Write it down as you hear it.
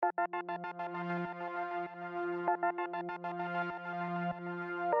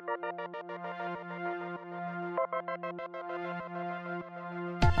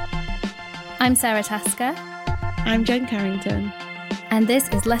I'm Sarah Tasker. I'm Jen Carrington. And this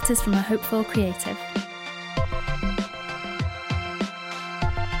is Letters from a Hopeful Creative.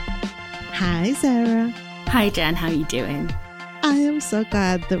 Hi, Sarah. Hi, Jen. How are you doing? I am so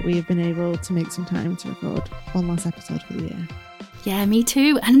glad that we've been able to make some time to record one last episode for the year. Yeah, me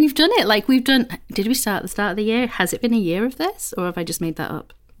too. And we've done it. Did we start at the start of the year? Has it been a year of this? Or have I just made that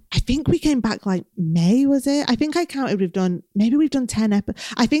up? I think we came back like May, was it? I think I counted we've done 10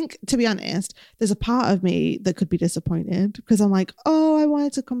 episodes. I think, to be honest, there's a part of me that could be disappointed because I'm like, I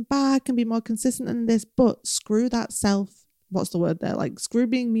wanted to come back and be more consistent in this, but screw that what's the word there? Like, screw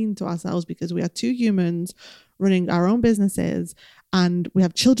being mean to ourselves because we are two humans running our own businesses and we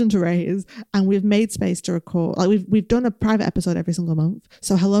have children to raise and we've made space to record. Like, we've done a private episode every single month.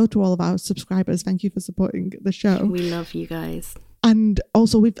 So hello to all of our subscribers. Thank you for supporting the show. We love you guys. And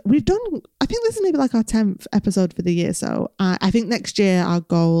also we've done, I think this is maybe like our 10th episode for the year. So I think next year our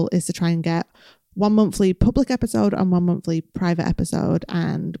goal is to try and get one monthly public episode and one monthly private episode.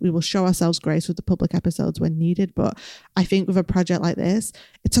 And we will show ourselves grace with the public episodes when needed. But I think with a project like this,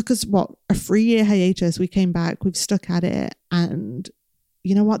 it took us, a 3-year hiatus. We came back, we've stuck at it. And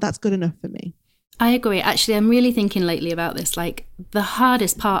you know what? That's good enough for me. I agree. Actually, I'm really thinking lately about this. Like, the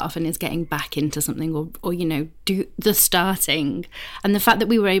hardest part often is getting back into something or do the starting. And the fact that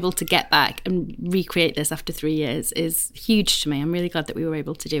we were able to get back and recreate this after 3 years is huge to me. I'm really glad that we were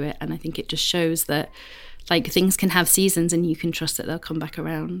able to do it. And I think it just shows that, like, things can have seasons and you can trust that they'll come back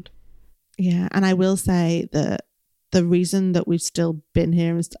around. Yeah. And I will say that the reason that we've still been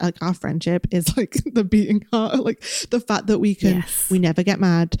here is like our friendship is like the beating heart, like the fact that we never get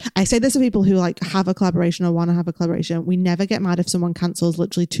mad. I say this to people who like have a collaboration or want to have a collaboration. We never get mad if someone cancels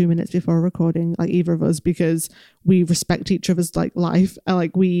literally 2 minutes before a recording, like either of us, because we respect each other's like life and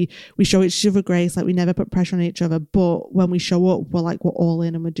like we show each other grace. Like we never put pressure on each other, but when we show up, we're all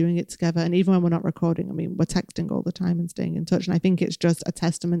in and we're doing it together. And even when we're not recording, I mean, we're texting all the time and staying in touch. And I think it's just a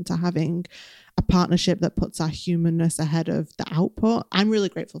testament to having a partnership that puts our humanness ahead of the output. I'm really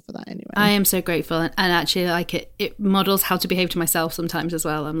grateful for that anyway. I am so grateful. And actually, like, it models how to behave to myself sometimes as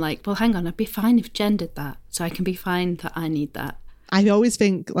well. I'm like, well, hang on, I'd be fine if Jen did that. So I can be fine that I need that. I always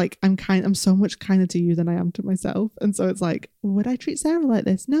think like I'm so much kinder to you than I am to myself. And so it's like, would I treat Sarah like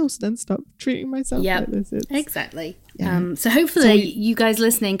this? No, so then stop treating myself like this. Exactly. Yeah. So hopefully you guys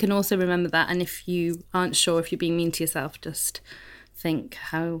listening can also remember that. And if you aren't sure if you're being mean to yourself, just think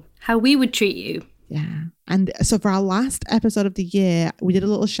how we would treat you. Yeah. And so for our last episode of the year, we did a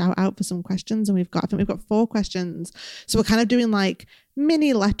little shout out for some questions and we've got 4 questions. So we're kind of doing like 4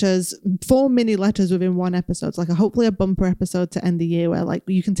 mini letters within one episode. It's like hopefully a bumper episode to end the year where like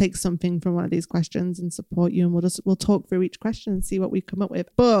you can take something from one of these questions and support you, and we'll talk through each question and see what we come up with.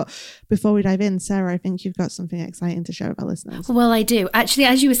 But before we dive in, Sarah, I think you've got something exciting to share with our listeners. Well, I do. Actually,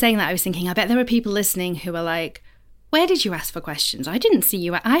 as you were saying that, I was thinking, I bet there are people listening who are like, where did you ask for questions? I didn't see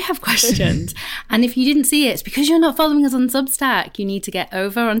you. I have questions. And if you didn't see it, it's because you're not following us on Substack. You need to get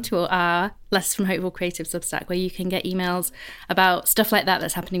over onto our Letters from Hopeful Creative Substack, where you can get emails about stuff like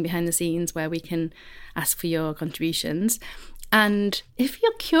that's happening behind the scenes, where we can ask for your contributions. And if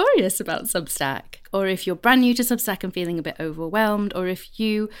you're curious about Substack, or if you're brand new to Substack and feeling a bit overwhelmed, or if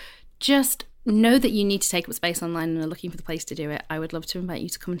you just know that you need to take up space online and are looking for the place to do it, I would love to invite you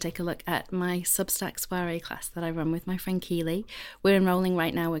to come and take a look at my Substack soiree class that I run with my friend Keely. We're enrolling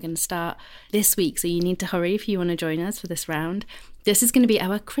right now. We're going to start this week, so you need to hurry if you want to join us for this round. This is going to be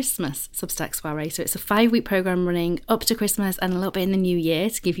our Christmas Substack soiree. So it's a 5-week program running up to Christmas and a little bit in the new year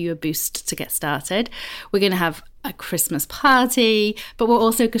to give you a boost to get started. We're going to have a Christmas party, but we're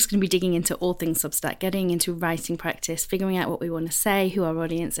also just going to be digging into all things Substack, getting into writing practice, figuring out what we want to say, who our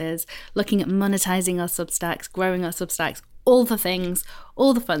audience is, looking at monetizing our Substacks, growing our Substacks, all the things,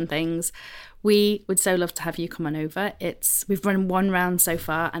 all the fun things. We would so love to have you come on over. We've run 1 round so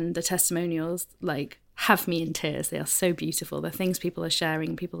far, and the testimonials have me in tears. They are so beautiful. The things people are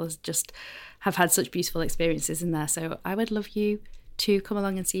sharing, people just have had such beautiful experiences in there. So I would love you to come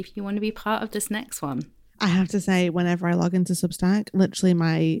along and see if you want to be part of this next one. I have to say, whenever I log into Substack,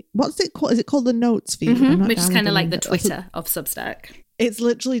 literally what's it called? Is it called the notes feed? Which is kind of like the Twitter of Substack. It's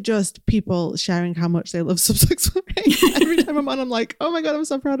literally just people sharing how much they love Substack soiree. Every time I'm on, I'm like, oh my God, I'm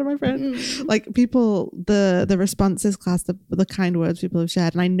so proud of my friend. Like people, the responses class, the kind words people have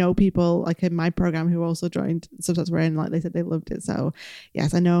shared. And I know people like in my program who also joined Substack soiree and like they said they loved it. So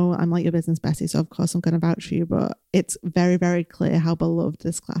yes, I know I'm like your business bestie. So of course I'm going to vouch for you, but it's very, very clear how beloved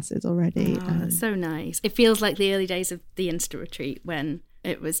this class is already. That's so nice. It feels like the early days of the Insta retreat when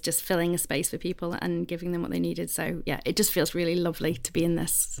it was just filling a space for people and giving them what they needed. So yeah, it just feels really lovely to be in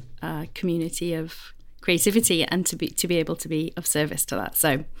this community of creativity and to be able to be of service to that.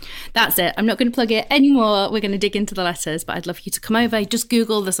 So that's it. I'm not going to plug it anymore. We're going to dig into the letters, but I'd love you to come over. Just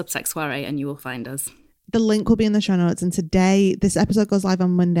Google the Substack Soiree and you will find us. The link will be in the show notes. And today, this episode goes live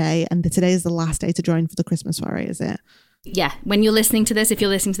on Monday, and today is the last day to join for the Christmas soiree, is it? Yeah. When you're listening to this, if you're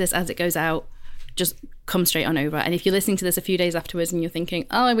listening to this as it goes out, just come straight on over. And if you're listening to this a few days afterwards and you're thinking,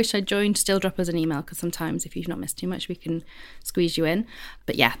 oh, I wish I'd joined, still drop us an email, because sometimes if you've not missed too much, we can squeeze you in.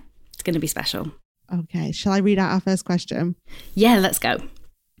 But yeah, it's going to be special. Okay. Shall I read out our first question? Yeah, let's go.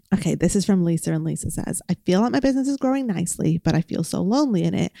 Okay, this is from Lisa, and Lisa says, I feel like my business is growing nicely, but I feel so lonely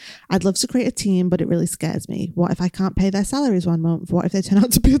in it. I'd love to create a team, but it really scares me. What if I can't pay their salaries one month? What if they turn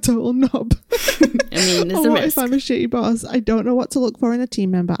out to be a total knob? I mean, there's a risk. If I'm a shitty boss? I don't know what to look for in a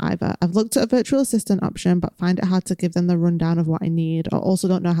team member either. I've looked at a virtual assistant option, but find it hard to give them the rundown of what I need, or also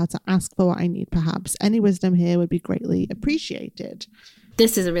don't know how to ask for what I need, perhaps. Any wisdom here would be greatly appreciated.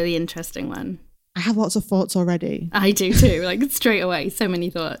 This is a really interesting one. I have lots of thoughts already. I do too, like straight away, so many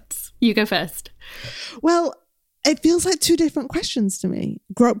thoughts. You go first. Well, it feels like two different questions to me.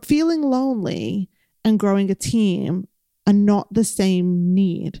 Feeling lonely and growing a team are not the same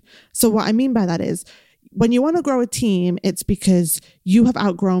need. So what I mean by that is, when you want to grow a team, it's because you have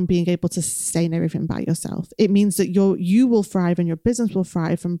outgrown being able to sustain everything by yourself. It means that you will thrive and your business will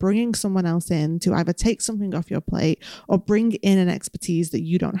thrive from bringing someone else in to either take something off your plate or bring in an expertise that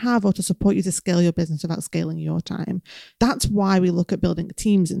you don't have, or to support you to scale your business without scaling your time. That's why we look at building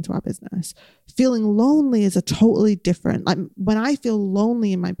teams into our business. Feeling lonely is a totally different, like when I feel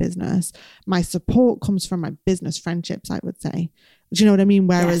lonely in my business, my support comes from my business friendships, I would say. Do you know what I mean?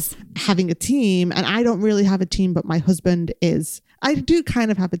 Whereas having a team, and I don't really have a team, but my husband is. I do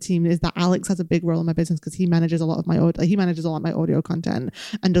kind of have a team, is that Alex has a big role in my business because he manages a lot of my audio content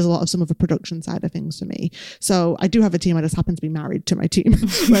and does a lot of some of the production side of things for me. So I do have a team. I just happen to be married to my team.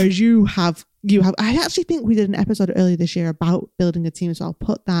 Whereas you have, I actually think we did an episode earlier this year about building a team. So I'll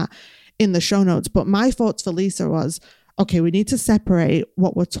put that in the show notes. But my thoughts for Lisa was, okay, we need to separate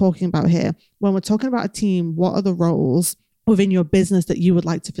what we're talking about here. When we're talking about a team, what are the roles within your business that you would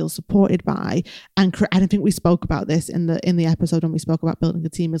like to feel supported by? And I think we spoke about this in the episode when we spoke about building a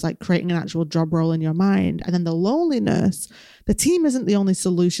team, is like creating an actual job role in your mind. And then the loneliness, the team isn't the only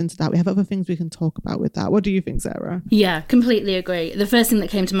solution to that. We have other things we can talk about with that. What do you think, Sarah? Yeah, completely agree. The first thing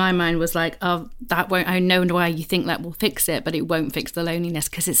that came to my mind was like, oh, that won't, I know why you think that will fix it, but it won't fix the loneliness,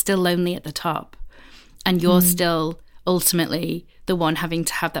 because it's still lonely at the top. And you're still ultimately the one having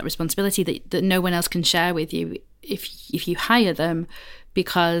to have that responsibility that no one else can share with you if you hire them,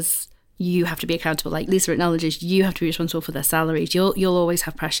 because you have to be accountable. Like Lisa acknowledges, you have to be responsible for their salaries. You'll always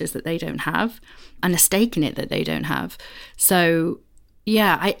have pressures that they don't have, and a stake in it that they don't have. So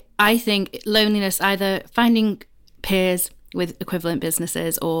yeah, I think loneliness, either finding peers with equivalent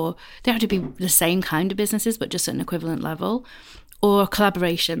businesses, or they have to be the same kind of businesses but just at an equivalent level, or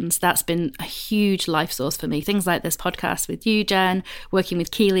collaborations. That's been a huge life source for me. Things like this podcast with you, Jen, working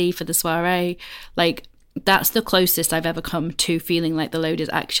with Keely for the soiree, like that's the closest I've ever come to feeling like the load is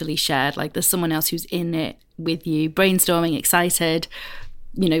actually shared. Like there's someone else who's in it with you, brainstorming, excited,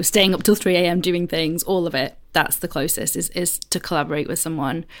 staying up till 3 a.m. doing things, all of it. That's the closest is to collaborate with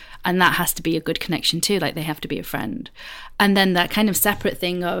someone. And that has to be a good connection too. Like they have to be a friend. And then that kind of separate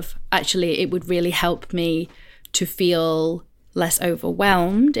thing of, actually, it would really help me to feel less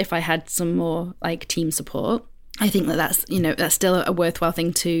overwhelmed if I had some more like team support. I think that's still a worthwhile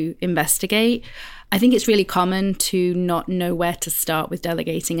thing to investigate. I think it's really common to not know where to start with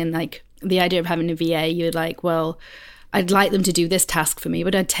delegating, and like the idea of having a VA, you're like, well, I'd like them to do this task for me,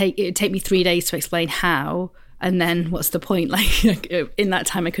 but it would take me 3 days to explain how, and then what's the point? Like in that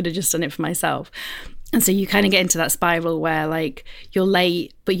time, I could have just done it for myself. And so you kind of get into that spiral where like you're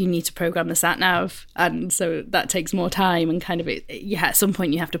late, but you need to program the sat nav. And so that takes more time, and kind of at some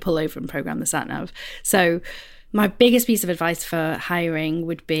point you have to pull over and program the sat nav. So my biggest piece of advice for hiring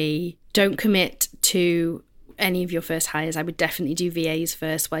would be, don't commit to any of your first hires. I would definitely do VAs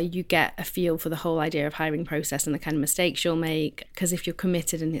first, where you get a feel for the whole idea of hiring process and the kind of mistakes you'll make. Because if you're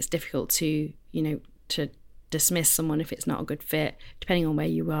committed and it's difficult to dismiss someone if it's not a good fit, depending on where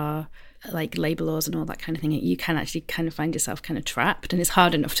you are, like labor laws and all that kind of thing, you can actually kind of find yourself kind of trapped, and it's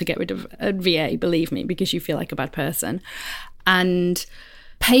hard enough to get rid of a VA, believe me, because you feel like a bad person. And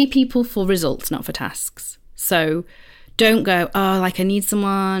pay people for results, not for tasks. So don't go, oh, like I need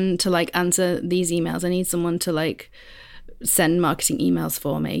someone to like answer these emails, I need someone to like send marketing emails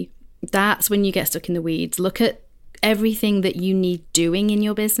for me. That's when you get stuck in the weeds. Look at everything that you need doing in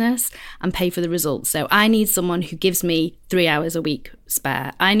your business and pay for the results. So I need someone who gives me 3 hours a week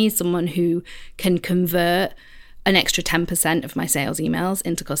spare. I need someone who can convert an extra 10% of my sales emails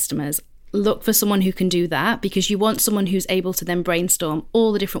into customers. look for someone who can do that, because you want someone who's able to then brainstorm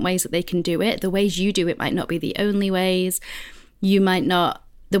all the different ways that they can do it. The ways you do it might not be the only ways.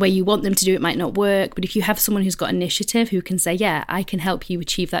 The way you want them to do it might not work. But if you have someone who's got initiative, who can say, yeah, I can help you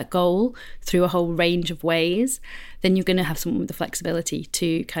achieve that goal through a whole range of ways, then you're going to have someone with the flexibility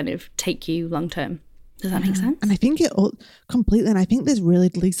to kind of take you long term. Does that make sense? And I think it all completely, and I think this really,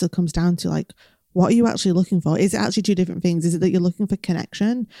 Lisa, comes down to like, what are you actually looking for? Is it actually two different things? Is it that you're looking for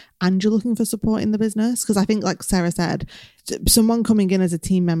connection and you're looking for support in the business? Because I think, like Sarah said, someone coming in as a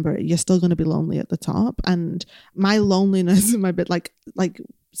team member, you're still going to be lonely at the top. And my loneliness, my bit like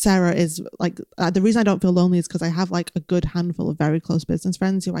Sarah is like, the reason I don't feel lonely is because I have like a good handful of very close business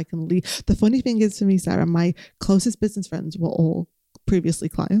friends who I can lead. The funny thing is for me, Sarah, my closest business friends were all previously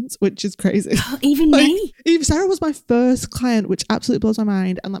clients, which is crazy. Even like, me? Even Sarah was my first client, which absolutely blows my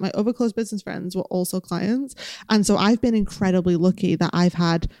mind. And like my other close business friends were also clients. And so I've been incredibly lucky that I've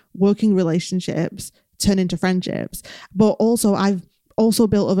had working relationships turn into friendships. But also I've also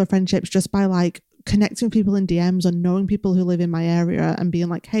built other friendships just by like connecting with people in DMs and knowing people who live in my area and being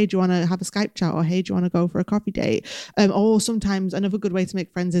like, hey, do you want to have a Skype chat? Or hey, do you want to go for a coffee date? Or sometimes another good way to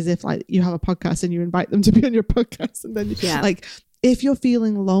make friends is if like you have a podcast and you invite them to be on your podcast. And then like, if you're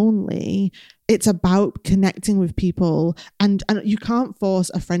feeling lonely, it's about connecting with people, and you can't force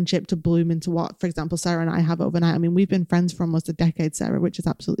a friendship to bloom into what, for example, Sarah and I have overnight. I mean, we've been friends for almost a decade, Sarah, which is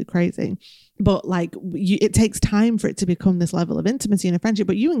absolutely crazy. But like, it takes time for it to become this level of intimacy in a friendship.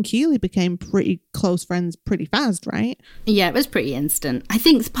 But you and Keely became pretty close friends pretty fast, right? Yeah, it was pretty instant. I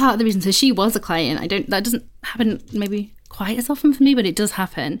think it's part of the reason. So she was a client. That doesn't happen maybe quite as often for me, but it does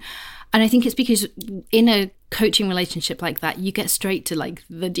happen. And I think it's because in a coaching relationship like that, you get straight to like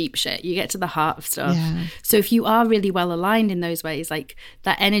the deep shit. You get to the heart of stuff. Yeah. So if you are really well aligned in those ways, like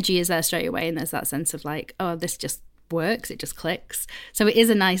that energy is there straight away. And there's that sense of like, oh, this just works. It just clicks. So it is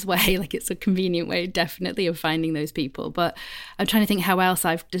a nice way, like it's a convenient way, definitely, of finding those people. But I'm trying to think how else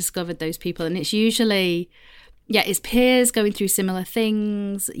I've discovered those people. And it's usually, it's peers going through similar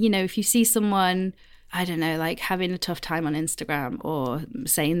things. You know, if you see someone, I don't know, like having a tough time on Instagram or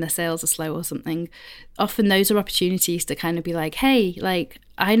saying their sales are slow or something, often those are opportunities to kind of be like, hey, like,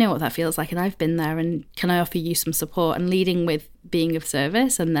 I know what that feels like and I've been there, and can I offer you some support? And leading with being of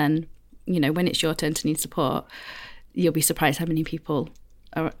service. And then, you know, when it's your turn to need support, you'll be surprised how many people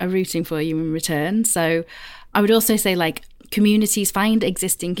are rooting for you in return. So I would also say, like, communities, find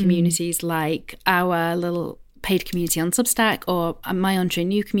existing communities like our little paid community on Substack or my Entre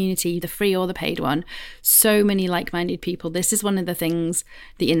New community, the free or the paid one. So many like-minded people. This is one of the things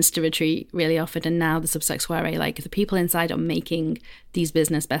the Insta Retreat really offered, and now the Substack Soiree. Like, the people inside are making these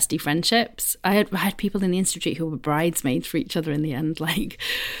business bestie friendships. I had people in the Insta Retreat who were bridesmaids for each other in the end. Like,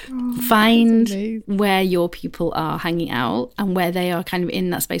 find where your people are hanging out and where they are kind of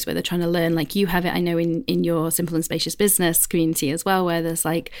in that space where they're trying to learn. Like you have it, I know, in your Simple and Spacious Business community as well, where there's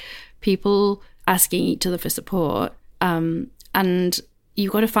like people asking each other for support, and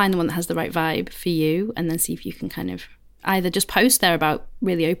you've got to find the one that has the right vibe for you, and then see if you can kind of either just post there about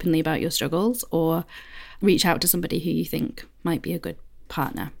really openly about your struggles, or reach out to somebody who you think might be a good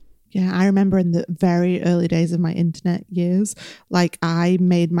partner. Yeah, I remember in the very early days of my internet years, like I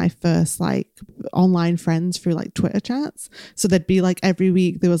made my first like online friends through like Twitter chats. So there'd be like every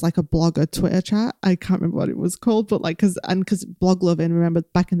week there was like a blogger Twitter chat. I can't remember what it was called, but like because Blog Lovin', remember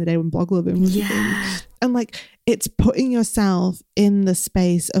back in the day when Blog Lovin' was a thing. And like, it's putting yourself in the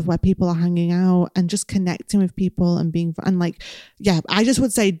space of where people are hanging out and just connecting with people and being, and like, I just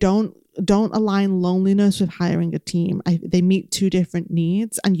would say don't align loneliness with hiring a team. They meet two different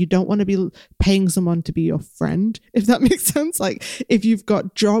needs, and you don't want to be paying someone to be your friend, if that makes sense. Like, if you've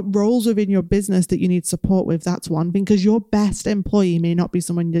got job roles within your business that you need support with, that's one thing, because your best employee may not be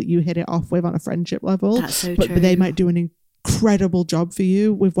someone that you hit it off with on a friendship level. That's so true. But they might do an incredible job for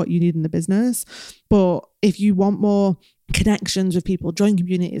you with what you need in the business. But if you want more connections with people, join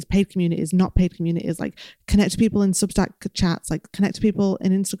communities, paid communities, not paid communities, like connect to people in Substack chats, like connect to people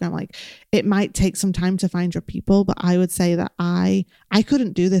in Instagram, like it might take some time to find your people. But I would say that I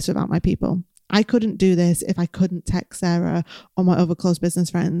couldn't do this without my people. I couldn't do this if I couldn't text Sarah or my other close business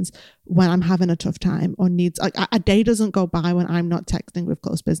friends when I'm having a tough time or needs, like a day doesn't go by when I'm not texting with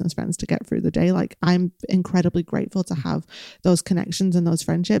close business friends to get through the day. Like, I'm incredibly grateful to have those connections and those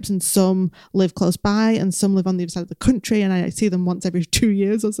friendships, and some live close by and some live on the other side of the country, and I see them once every 2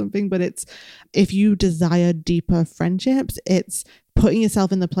 years or something. But it's, if you desire deeper friendships, it's putting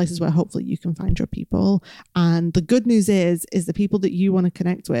yourself in the places where hopefully you can find your people. And the good news is the people that you want to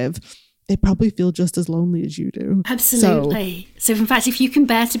connect with, they probably feel just as lonely as you do. Absolutely. So in fact, if you can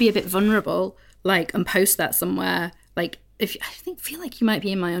bear to be a bit vulnerable, like, and post that somewhere, like, feel like you might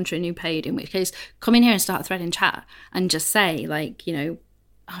be in my entre-nous-paid, in which case come in here and start a thread in chat and just say, like, you know,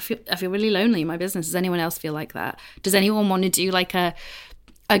 I feel really lonely in my business. Does anyone else feel like that? Does anyone want to do like a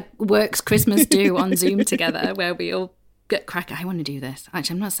works Christmas do on Zoom together where we all get crack? I want to do this.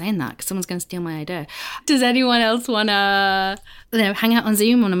 Actually, I'm not saying that because someone's going to steal my idea. Does anyone else want to, you know, hang out on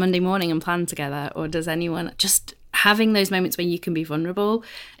Zoom on a Monday morning and plan together? Or does anyone just having those moments where you can be vulnerable?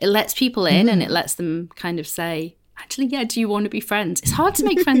 It lets people in and it lets them kind of say, actually, yeah, do you want to be friends? It's hard to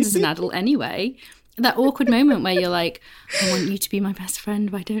make friends as an adult anyway. That awkward moment where you're like, I want you to be my best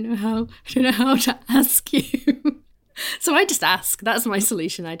friend, but I don't know how to ask you. So I just ask. That's my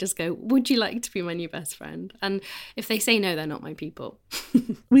solution. I just go, would you like to be my new best friend? And if they say no, they're not my people.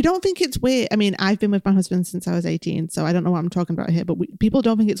 We don't think it's weird. I mean, I've been with my husband since I was 18, so I don't know what I'm talking about here, but people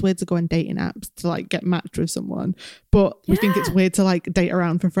don't think it's weird to go on dating apps to like get matched with someone, but we think it's weird to like date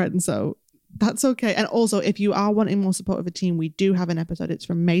around for friends. So that's okay. And also, if you are wanting more support of a team, we do have an episode. It's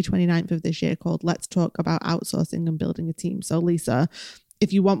from May 29th of this year called Let's Talk About Outsourcing and Building a Team. So Lisa,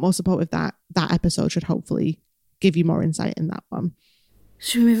 if you want more support with that episode should hopefully give you more insight in that one.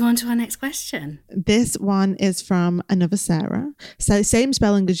 Should we move on to our next question? This one is from another Sarah. So same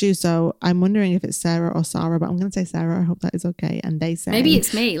spelling as you, so I'm wondering if it's Sarah or Sarah, but I'm going to say Sarah. I hope that is okay. And they say... Maybe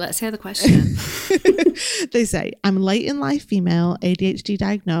it's me. Let's hear the question. They say, I'm late in life female, ADHD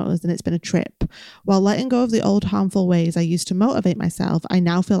diagnosed, and it's been a trip. While letting go of the old harmful ways I used to motivate myself, I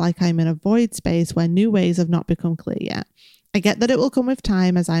now feel like I'm in a void space where new ways have not become clear yet. I get that it will come with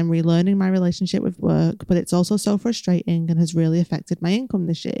time as I'm relearning my relationship with work, but it's also so frustrating and has really affected my income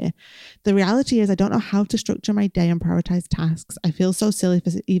this year. The reality is I don't know how to structure my day and prioritize tasks. I feel so silly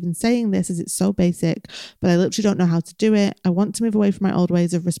for even saying this as it's so basic, but I literally don't know how to do it. I want to move away from my old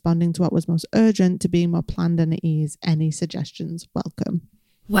ways of responding to what was most urgent to being more planned and at ease. Any suggestions? Welcome.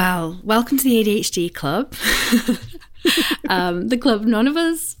 Well, welcome to the ADHD club. The club none of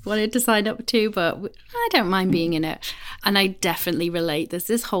us wanted to sign up to, but I don't mind being in it. And I definitely relate. There's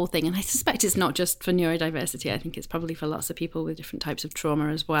this whole thing, and I suspect it's not just for neurodiversity. I think it's probably for lots of people with different types of trauma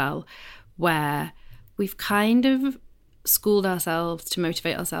as well, where we've kind of schooled ourselves to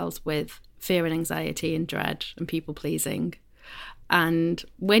motivate ourselves with fear and anxiety and dread and people pleasing. And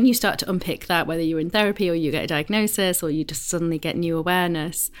when you start to unpick that, whether you're in therapy or you get a diagnosis or you just suddenly get new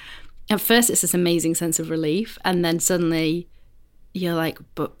awareness, at first it's this amazing sense of relief. And then suddenly you're like,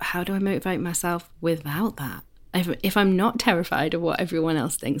 but how do I motivate myself without that? If I'm not terrified of what everyone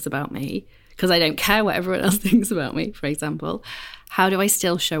else thinks about me, because I don't care what everyone else thinks about me, for example, how do I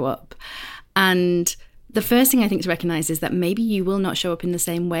still show up? And the first thing I think to recognize is that maybe you will not show up in the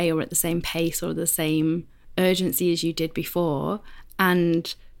same way or at the same pace or the same urgency as you did before.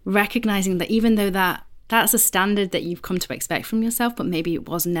 And recognizing that even though that's a standard that you've come to expect from yourself, but maybe it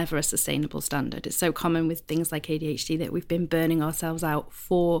was never a sustainable standard. It's so common with things like ADHD that we've been burning ourselves out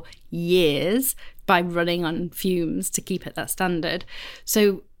for years by running on fumes to keep at that standard.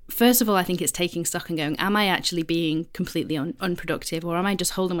 So first of all, I think it's taking stock and going, am I actually being completely unproductive, or am I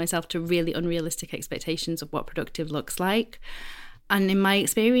just holding myself to really unrealistic expectations of what productive looks like? And in my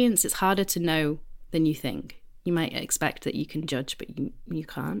experience, it's harder to know than you think. You might expect that you can judge, but you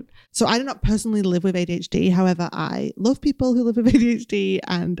can't. So I do not personally live with ADHD. However, I love people who live with ADHD,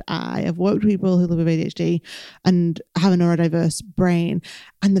 and I have worked with people who live with ADHD and have a neurodiverse brain.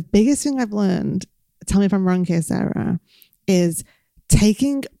 And the biggest thing I've learned, tell me if I'm wrong here, Sarah, is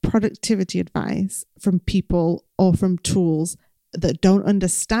taking productivity advice from people or from tools that don't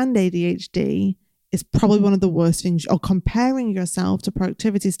understand ADHD is probably one of the worst things, or comparing yourself to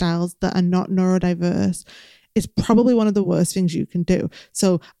productivity styles that are not neurodiverse is probably one of the worst things you can do.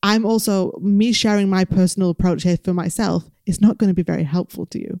 So I'm also, me sharing my personal approach here for myself is not going to be very helpful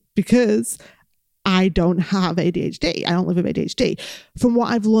to you because I don't have ADHD. I don't live with ADHD. From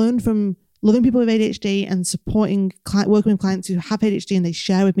what I've learned from loving people with ADHD and working with clients who have ADHD and they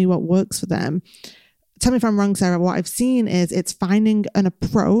share with me what works for them, tell me if I'm wrong, Sarah, what I've seen is it's finding an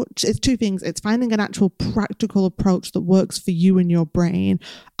approach. It's two things. It's finding an actual practical approach that works for you and your brain.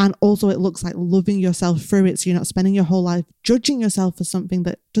 And also it looks like loving yourself through it. So you're not spending your whole life judging yourself for something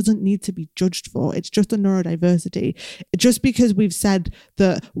that doesn't need to be judged for. It's just a neurodiversity. Just because we've said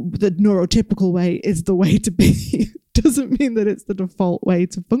that the neurotypical way is the way to be doesn't mean that it's the default way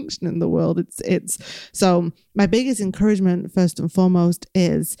to function in the world. It's so my biggest encouragement, first and foremost,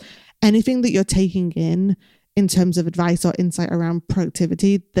 is anything that you're taking in terms of advice or insight around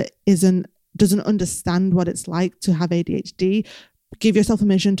productivity that doesn't understand what it's like to have ADHD, give yourself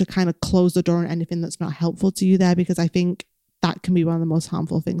permission to kind of close the door on anything that's not helpful to you there, because I think that can be one of the most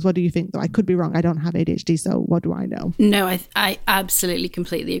harmful things. What do you think, though? I could be wrong. I don't have ADHD, so what do I know? No, I absolutely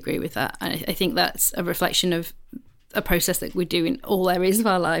completely agree with that. I think that's a reflection of a process that we do in all areas of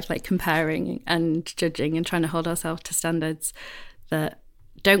our life, like comparing and judging and trying to hold ourselves to standards that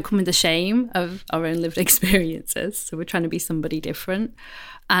don't come with the shame of our own lived experiences. So we're trying to be somebody different.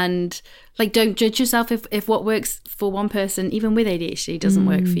 And like, don't judge yourself if what works for one person, even with ADHD, doesn't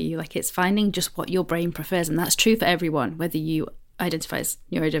work for you. Like, it's finding just what your brain prefers. And that's true for everyone, whether you identify as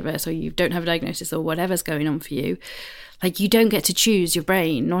neurodiverse or you don't have a diagnosis or whatever's going on for you. Like, you don't get to choose your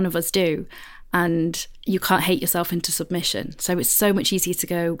brain. None of us do. And you can't hate yourself into submission. So it's so much easier to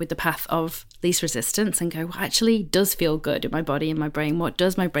go with the path of least resistance and go, what actually does feel good in my body and my brain? What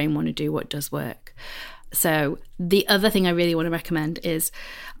does my brain want to do? What does work? So the other thing I really want to recommend is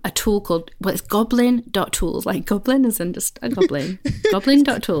a tool called, well, it's goblin.tools, like goblin as in just a goblin.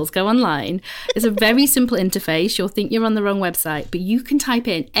 Goblin.tools, go online. It's a very simple interface. You'll think you're on the wrong website, but you can type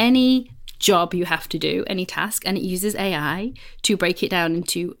in any job you have to do, any task, and it uses AI to break it down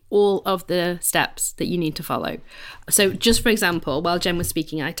into all of the steps that you need to follow. So just for example, while Jen was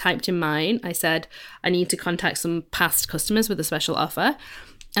speaking, I typed in mine. I said, I need to contact some past customers with a special offer.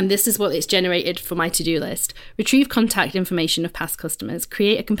 And this is what it's generated for my to-do list. Retrieve contact information of past customers,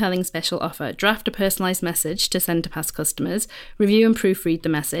 create a compelling special offer, draft a personalized message to send to past customers, review and proofread the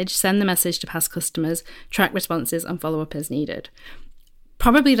message, send the message to past customers, track responses and follow up as needed.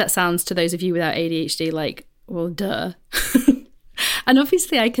 Probably that sounds to those of you without ADHD like, well, duh. And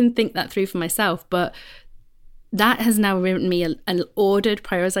obviously I can think that through for myself, but that has now written me an ordered,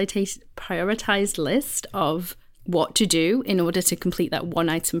 prioritized list of what to do in order to complete that one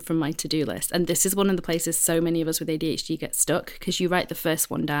item from my to-do list. And this is one of the places so many of us with ADHD get stuck, because you write the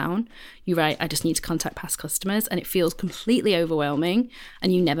first one down, you write, I just need to contact past customers, and it feels completely overwhelming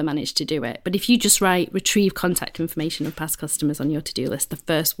and you never manage to do it. But if you just write retrieve contact information of past customers on your to-do list, the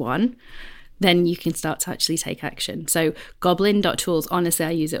first one, then you can start to actually take action. So goblin.tools, honestly, I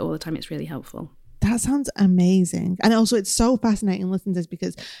use it all the time. It's really helpful. That sounds amazing. And also it's so fascinating listening to this,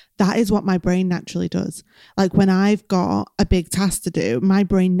 because that is what my brain naturally does. Like when I've got a big task to do, my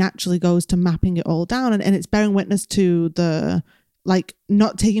brain naturally goes to mapping it all down. And it's bearing witness to the, like,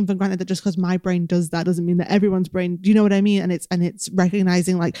 not taking for granted that just because my brain does that doesn't mean that everyone's brain, do you know what I mean? And it's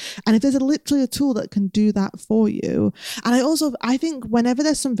recognizing, like, and if there's literally a tool that can do that for you. And I think whenever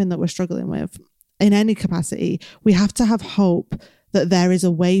there's something that we're struggling with in any capacity, we have to have hope that there is a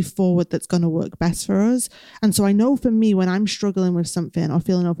way forward that's going to work best for us. And so I know for me, when I'm struggling with something or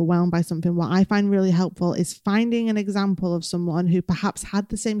feeling overwhelmed by something, what I find really helpful is finding an example of someone who perhaps had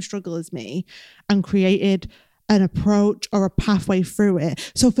the same struggle as me and created an approach or a pathway through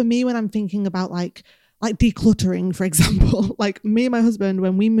it. So for me, when I'm thinking about like decluttering, for example, like me and my husband,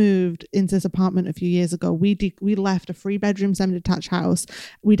 when we moved into this apartment a few years ago, we left a 3-bedroom semi-detached house.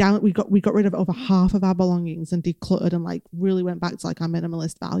 We got rid of over half of our belongings and decluttered and like really went back to like our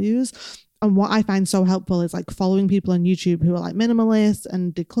minimalist values. And what I find so helpful is like following people on YouTube who are like minimalists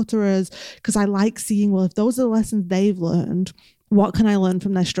and declutterers, because I like seeing, well, if those are the lessons they've learned, what can I learn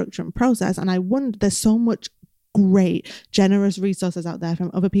from their structure and process? And I wonder, there's so much great, generous resources out there from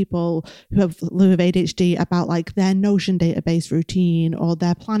other people who have ADHD about like their Notion database routine or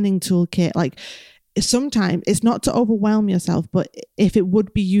their planning toolkit. Like sometimes it's not to overwhelm yourself, but if it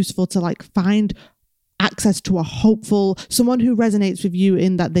would be useful to like find access to a hopeful, someone who resonates with you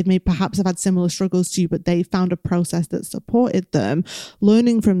in that they may perhaps have had similar struggles to you, but they found a process that supported them,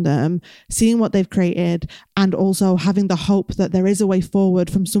 learning from them, seeing what they've created, and also having the hope that there is a way forward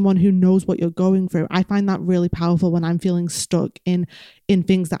from someone who knows what you're going through. I find that really powerful when I'm feeling stuck in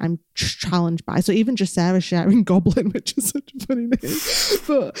things that I'm challenged by. So even just Sarah sharing Goblin, which is such a funny name,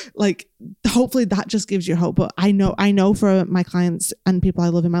 but like hopefully that just gives you hope. But I know for my clients and people I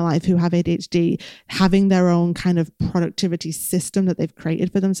love in my life who have ADHD, having their own kind of productivity system that they've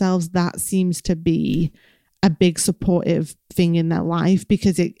created for themselves, that seems to be a big supportive thing in their life,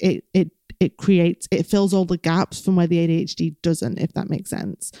 because it fills all the gaps from where the ADHD doesn't, if that makes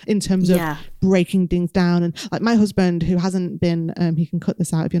sense, in terms of breaking things down. And like my husband, who hasn't been, he can cut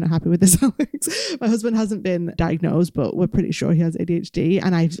this out if you're not happy with this, Alex. My husband hasn't been diagnosed, but we're pretty sure he has ADHD.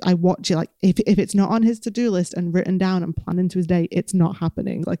 And I watch it, like if it's not on his to-do list and written down and planned into his day, it's not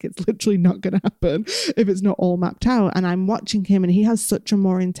happening. Like it's literally not going to happen if it's not all mapped out. And I'm watching him and he has such a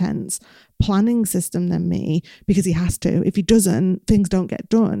more intense planning system than me, because he has to. If he doesn't, things don't get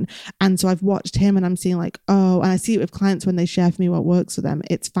done. And so I've watched him and I'm seeing like, oh, and I see it with clients when they share for me what works for them.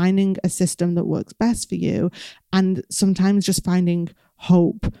 It's finding a system that works best for you, and sometimes just finding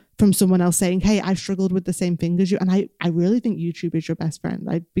hope from someone else saying, hey, I've struggled with the same thing as you. And I really think YouTube is your best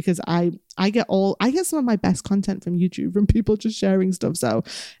friend. Because I get some of my best content from YouTube, from people just sharing stuff. So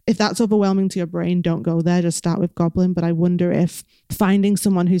if that's overwhelming to your brain, don't go there. Just start with Goblin. But I wonder if finding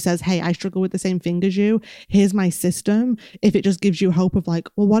someone who says, hey, I struggle with the same thing as you, here's my system, if it just gives you hope of like,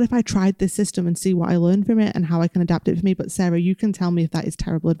 well, what if I tried this system and see what I learned from it and how I can adapt it for me? But Sarah, you can tell me if that is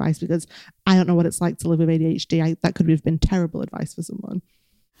terrible advice, because I don't know what it's like to live with ADHD. That could have been terrible advice for someone.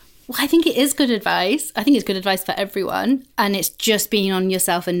 Well, I think it is good advice. I think it's good advice for everyone. And it's just being on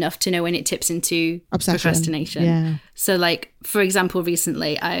yourself enough to know when it tips into obsession. Procrastination. Yeah. So like, for example,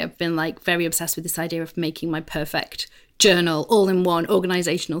 recently I have been like very obsessed with this idea of making my perfect journal, all-in-one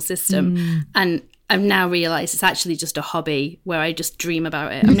organizational system. And I've now realised it's actually just a hobby where I just dream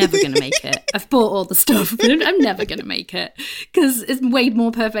about it. I'm never going to make it. I've bought all the stuff, but I'm never going to make it because it's way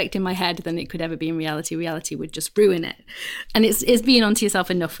more perfect in my head than it could ever be in reality. Reality would just ruin it. And it's being onto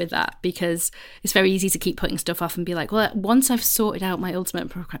yourself enough with that, because it's very easy to keep putting stuff off and be like, well, once I've sorted out my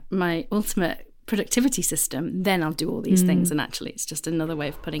ultimate productivity system, then I'll do all these things. And actually it's just another way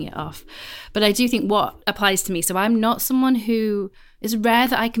of putting it off. But I do think what applies to me, so I'm not someone who, it's rare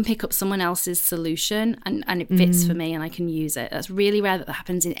that I can pick up someone else's solution and it fits for me and I can use it. That's really rare that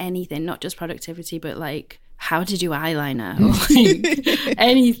happens in anything, not just productivity, but like how to do eyeliner or like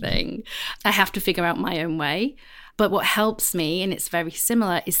anything. I have to figure out my own way. But what helps me, and it's very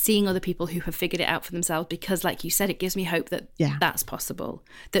similar, is seeing other people who have figured it out for themselves, because like you said, it gives me hope that that's possible,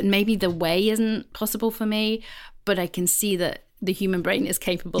 that maybe the way isn't possible for me, but I can see that the human brain is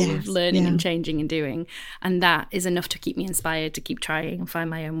capable of learning and changing and doing. And that is enough to keep me inspired to keep trying and find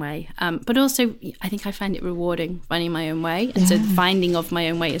my own way. But also, I think I find it rewarding finding my own way. And so the finding of my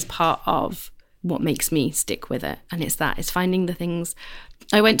own way is part of what makes me stick with it. And it's finding the things.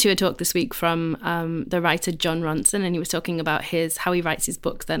 I went to a talk this week from the writer Jon Ronson, and he was talking about how he writes his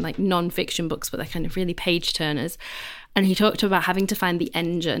books, then like non-fiction books, but they're kind of really page turners. And he talked about having to find the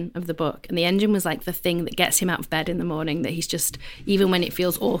engine of the book. And the engine was like the thing that gets him out of bed in the morning, that he's just, even when it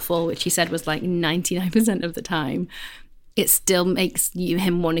feels awful, which he said was like 99% of the time, it still makes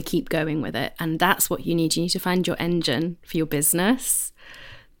him want to keep going with it. And that's what you need. You need to find your engine for your business,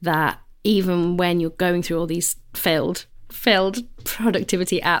 that even when you're going through all these failed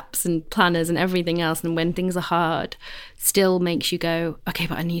productivity apps and planners and everything else, and when things are hard, still makes you go, okay,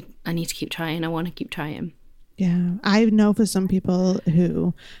 but I need to keep trying. I want to keep trying. Yeah, I know for some people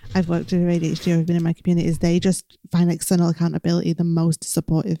who I've worked with ADHD or have been in my community, is they just find external accountability the most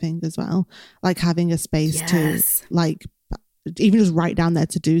supportive thing as well. Like having a space to like even just write down their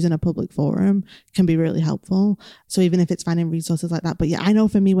to-dos in a public forum can be really helpful. So even if it's finding resources like that. But yeah, I know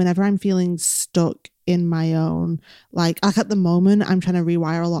for me, whenever I'm feeling stuck in my own, like at the moment, I'm trying to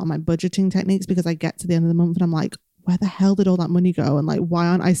rewire a lot of my budgeting techniques, because I get to the end of the month and I'm like, where the hell did all that money go? And like, why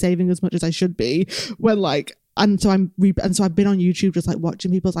aren't I saving as much as I should be? When like, and so I've been on YouTube just like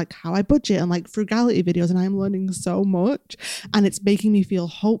watching people's like how I budget and like frugality videos, and I'm learning so much, and it's making me feel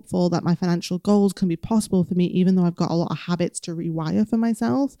hopeful that my financial goals can be possible for me, even though I've got a lot of habits to rewire for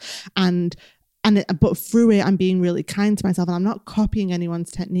myself. But through it, I'm being really kind to myself, and I'm not copying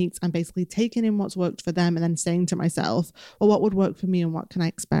anyone's techniques. I'm basically taking in what's worked for them and then saying to myself, well, what would work for me and what can I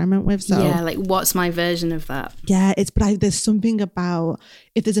experiment with? So yeah, like what's my version of that? Yeah, there's something about,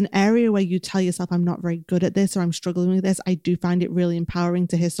 if there's an area where you tell yourself I'm not very good at this or I'm struggling with this, I do find it really empowering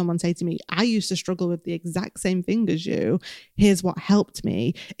to hear someone say to me, I used to struggle with the exact same thing as you. Here's what helped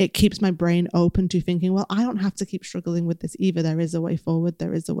me. It keeps my brain open to thinking, well, I don't have to keep struggling with this either. There is a way forward.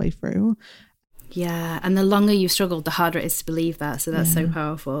 There is a way through. Yeah, and the longer you've struggled, the harder it is to believe that. So that's so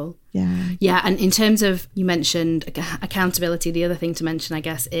powerful. Yeah. Yeah, and in terms of, you mentioned accountability, the other thing to mention, I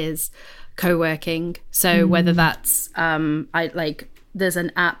guess, is co-working. So whether that's, there's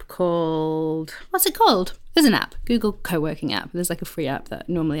an app called, what's it called? There's an app, Google co-working app. There's like a free app that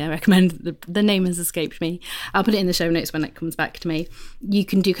normally I recommend. The name has escaped me. I'll put it in the show notes when it comes back to me. You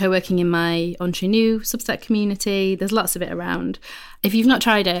can do co-working in my Entre Nous Substack community. There's lots of it around. If you've not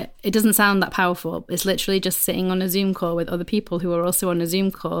tried it, it doesn't sound that powerful. It's literally just sitting on a Zoom call with other people who are also on a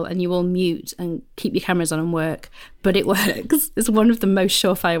Zoom call, and you all mute and keep your cameras on and work. But it works. It's one of the most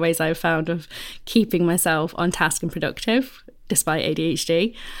surefire ways I've found of keeping myself on task and productive, despite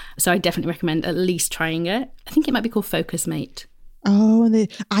ADHD. So I definitely recommend at least trying it. I think it might be called Focusmate. Oh, and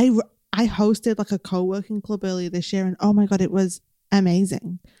I hosted like a co-working club earlier this year, and oh my God, it was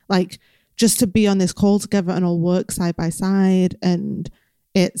amazing. Like just to be on this call together and all work side by side, and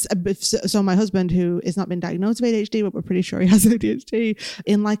It's so my husband, who is not been diagnosed with ADHD, but we're pretty sure he has ADHD.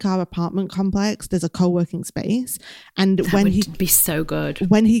 In like our apartment complex, there's a co-working space, and that when would be so good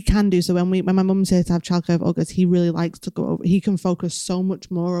when he can do so. When my mum's here to have childcare of August, he really likes to go over. He can focus so much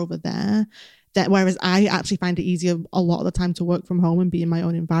more over there. Whereas I actually find it easier a lot of the time to work from home and be in my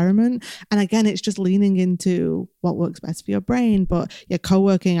own environment. And again, it's just leaning into what works best for your brain. But yeah,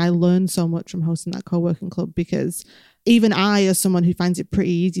 co-working, I learned so much from hosting that co-working club, because even I, as someone who finds it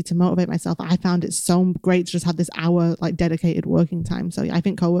pretty easy to motivate myself, I found it so great to just have this hour like dedicated working time. So I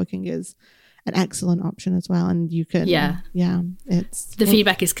think co-working is an excellent option as well. And you can, it's the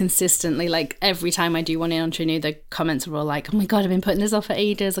feedback is consistently like every time I do one in Entre Nous, the comments are all like, oh my God, I've been putting this off for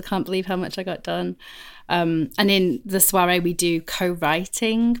ages. I can't believe how much I got done. And in the soiree, we do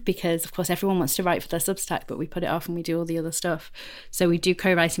co-writing, because of course everyone wants to write for their Substack, but we put it off and we do all the other stuff. So we do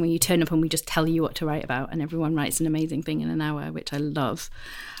co-writing where you turn up and we just tell you what to write about, and everyone writes an amazing thing in an hour, which I love.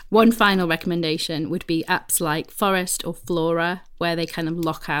 One final recommendation would be apps like Forest or Flora, where they kind of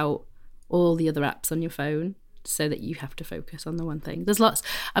lock out all the other apps on your phone so that you have to focus on the one thing. There's lots.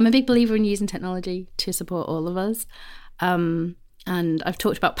 I'm a big believer in using technology to support all of us. And I've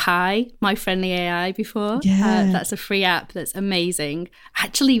talked about Pi, My Friendly AI, before. Yeah. That's a free app that's amazing.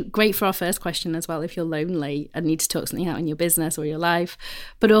 Actually, great for our first question as well, if you're lonely and need to talk something out in your business or your life.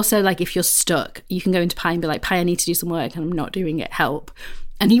 But also, like, if you're stuck, you can go into Pi and be like, Pi, I need to do some work and I'm not doing it, help.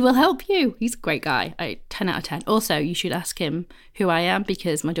 And he will help you. He's a great guy. 10 out of 10. Also, you should ask him who I am,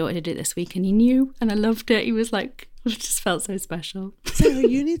 because my daughter did it this week and he knew and I loved it. He was like, it just felt so special. Sarah,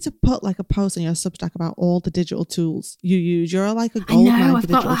 you need to put like a post on your Substack about all the digital tools you use. You're like a gold mine for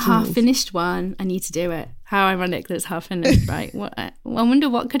digital tools. I've got a half-finished one. I need to do it. How ironic that it's half-finished, right? I wonder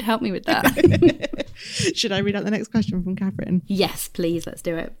what could help me with that. Should I read out the next question from Catherine? Yes, please. Let's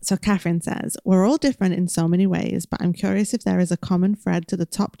do it. So Catherine says, we're all different in so many ways, but I'm curious if there is a common thread to the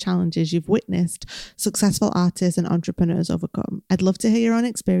top challenges you've witnessed successful artists and entrepreneurs overcome. I'd love to hear your own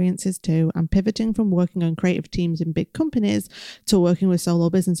experiences too. I'm pivoting from working on creative teams in big companies to working with solo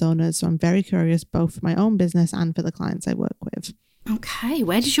business owners, so I'm very curious both for my own business and for the clients I work with. Okay,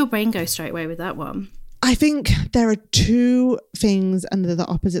 where did your brain go straight away with that one? I think there are two things, and they're the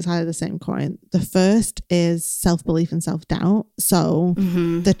opposite side of the same coin. The first is self-belief and self-doubt. So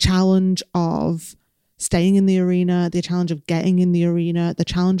the challenge of staying in the arena, the challenge of getting in the arena, the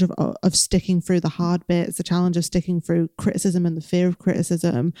challenge of sticking through the hard bits, the challenge of sticking through criticism and the fear of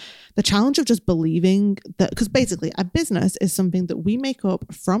criticism, the challenge of just believing that, because basically a business is something that we make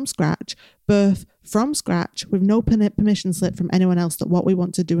up from scratch, birth from scratch, with no permission slip from anyone else that what we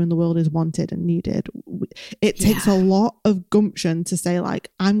want to do in the world is wanted and needed. It takes a lot of gumption to say,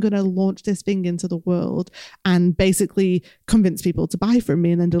 like, I'm going to launch this thing into the world and basically convince people to buy from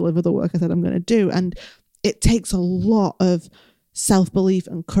me and then deliver the work I said I'm going to do. And it takes a lot of self-belief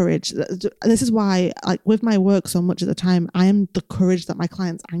and courage. This is why, like, with my work so much of the time, I am the courage that my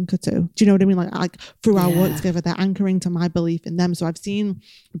clients anchor to. Do you know what I mean? Like through our work together, they're anchoring to my belief in them. So I've seen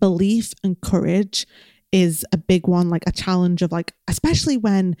belief and courage is a big one, like a challenge of, like, especially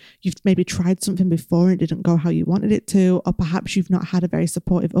when you've maybe tried something before and it didn't go how you wanted it to, or perhaps you've not had a very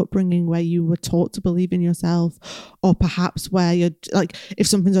supportive upbringing where you were taught to believe in yourself, or perhaps where you're like, if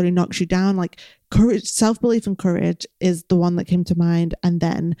something's already knocks you down, like courage, self-belief and courage is the one that came to mind. And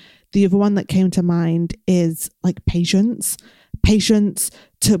then the other one that came to mind is like patience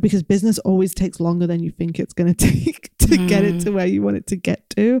because business always takes longer than you think it's going to take to get it to where you want it to get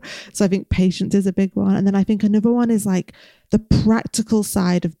to. So I think patience is a big one. And then I think another one is like the practical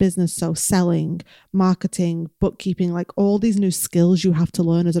side of business. So selling, marketing, bookkeeping, like all these new skills you have to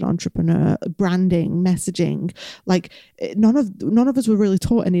learn as an entrepreneur, branding, messaging, like none of us were really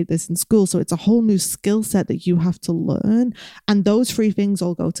taught any of this in school. So it's a whole new skill set that you have to learn. And those three things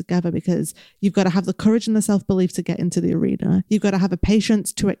all go together, because you've got to have the courage and the self-belief to get into the arena. You've got to have a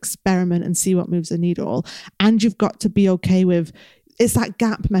patience to experiment and see what moves the needle. And you've got to be okay with, it's that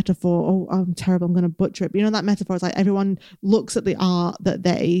gap metaphor. Oh, I'm terrible, I'm going to butcher it. But you know, that metaphor is like everyone looks at the art that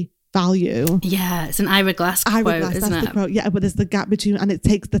they value. Yeah, it's an Ira Glass quote, isn't it? The quote. Yeah, but there's the gap between, and it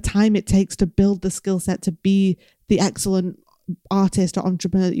takes the time it takes to build the skill set to be the excellent artist or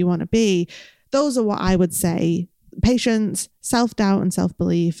entrepreneur that you want to be. Those are what I would say: patience, self-doubt and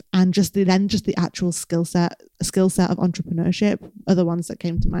self-belief, and just the actual skill set of entrepreneurship are the ones that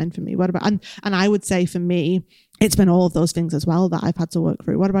came to mind for me. What about, and I would say for me, it's been all of those things as well that I've had to work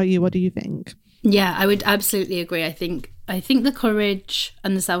through. What about you? What do you think? Yeah, I would absolutely agree. I think the courage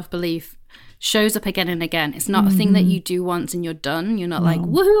and the self-belief shows up again and again. It's not a thing that you do once and you're done. You're not like,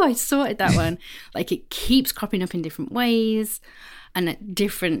 woohoo, I sorted that one. Like, it keeps cropping up in different ways. and at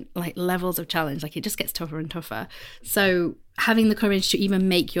different like levels of challenge, like it just gets tougher and tougher. So having the courage to even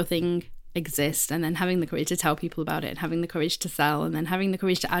make your thing exist, and then having the courage to tell people about it, and having the courage to sell, and then having the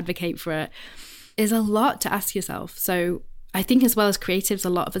courage to advocate for it is a lot to ask yourself. So I think as well as creatives, a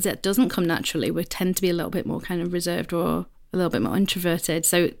lot of us, it doesn't come naturally. We tend to be a little bit more kind of reserved or a little bit more introverted.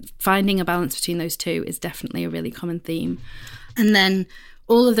 So finding a balance between those two is definitely a really common theme. And then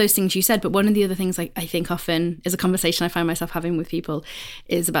all of those things you said, but one of the other things I think often is a conversation I find myself having with people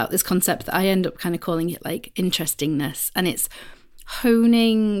is about this concept that I end up kind of calling it like interestingness. And it's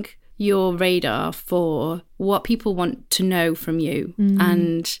honing your radar for what people want to know from you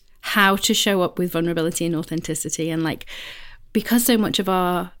and how to show up with vulnerability and authenticity. And like, because so much of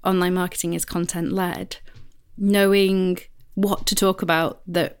our online marketing is content led, knowing what to talk about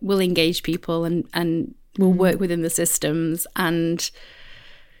that will engage people and will work within the systems, and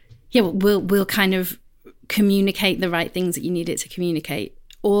we'll kind of communicate the right things that you need it to communicate.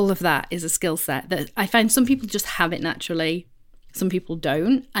 All of that is a skill set that I find some people just have it naturally, some people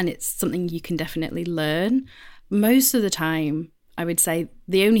don't, and it's something you can definitely learn. Most of the time, I would say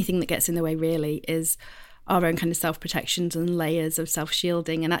the only thing that gets in the way really is our own kind of self-protections and layers of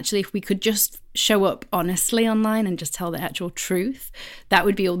self-shielding. And actually, if we could just show up honestly online and just tell the actual truth, that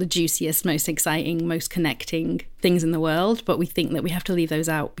would be all the juiciest, most exciting, most connecting things in the world. But we think that we have to leave those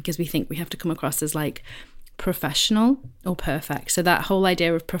out because we think we have to come across as like professional or perfect. So that whole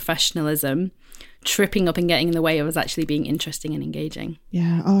idea of professionalism tripping up and getting in the way of us actually being interesting and engaging.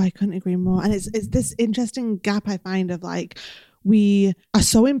 Yeah. Oh, I couldn't agree more. And it's this interesting gap I find of like, we are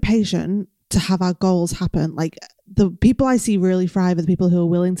so impatient to have our goals happen. Like the people I see really thrive are the people who are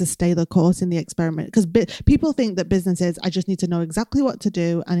willing to stay the course in the experiment. Because people think that business is, I just need to know exactly what to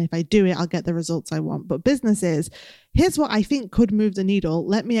do, and if I do it, I'll get the results I want. But business is, here's what I think could move the needle.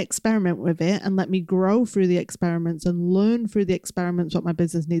 Let me experiment with it and let me grow through the experiments and learn through the experiments what my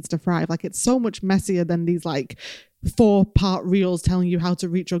business needs to thrive. Like it's so much messier than these like 4-part reels telling you how to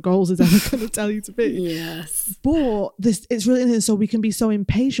reach your goals is ever going to tell you to be. Yes. But it's really interesting. So we can be so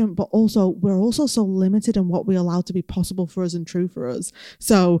impatient, but also we're also so limited in what we allow to be possible for us and true for us.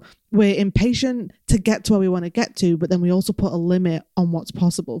 So we're impatient to get to where we want to get to, but then we also put a limit on what's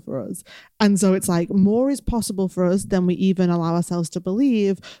possible for us. And so it's like more is possible for us than we even allow ourselves to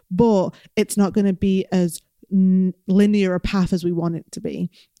believe, but it's not going to be as linear a path as we want it to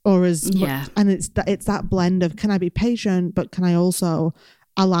be, or as and it's that blend of, can I be patient, but can I also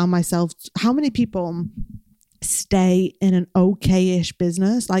allow myself how many people stay in an okay-ish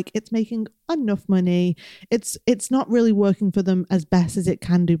business, like it's making enough money, it's not really working for them as best as it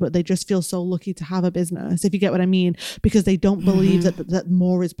can do, but they just feel so lucky to have a business, if you get what I mean, because they don't believe that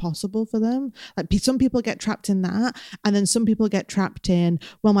more is possible for them. Like some people get trapped in that, and then some people get trapped in,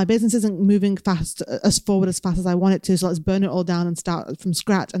 well, my business isn't moving as forward as fast as I want it to, so let's burn it all down and start from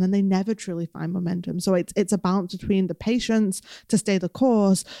scratch, and then they never truly find momentum. So it's a balance between the patience to stay the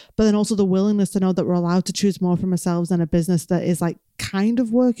course, but then also the willingness to know that we're allowed to choose more from ourselves than a business that is like kind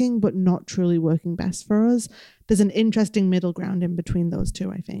of working but not truly working best for us. There's an interesting middle ground in between those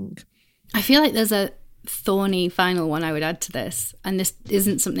two, I think. I feel like there's a thorny final one I would add to this, and this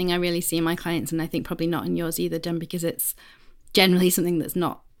isn't something I really see in my clients, and I think probably not in yours either, Jen, because it's generally something that's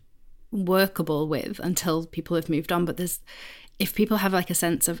not workable with until people have moved on. But if people have like a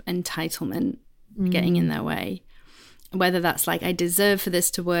sense of entitlement getting in their way, whether that's like, I deserve for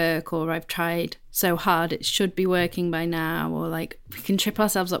this to work, or I've tried so hard, it should be working by now, or like we can trip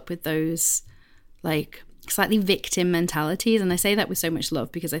ourselves up with those like slightly victim mentalities. And I say that with so much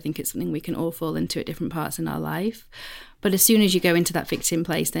love because I think it's something we can all fall into at different parts in our life. But as soon as you go into that victim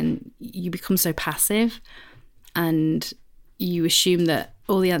place, then you become so passive and you assume that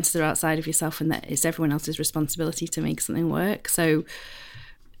all the answers are outside of yourself and that it's everyone else's responsibility to make something work. So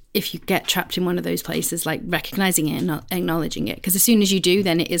if you get trapped in one of those places, like recognizing it and not acknowledging it, because as soon as you do,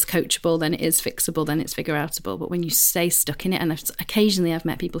 then it is coachable, then it is fixable, then it's figure outable. But when you stay stuck in it, and occasionally I've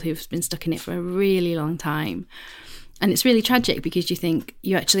met people who've been stuck in it for a really long time, and it's really tragic because you think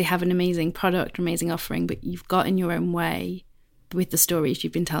you actually have an amazing product, amazing offering, but you've got in your own way with the stories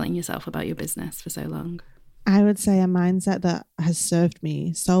you've been telling yourself about your business for so long. I would say a mindset that has served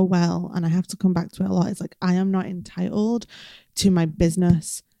me so well, and I have to come back to it a lot, is like, I am not entitled to my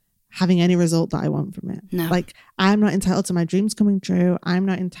business having any result that I want from it. No. Like, I'm not entitled to my dreams coming true. I'm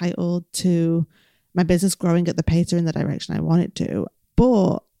not entitled to my business growing at the pace or in the direction I want it to.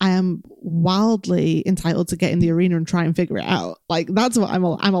 But I am wildly entitled to get in the arena and try and figure it out. Like, that's what I'm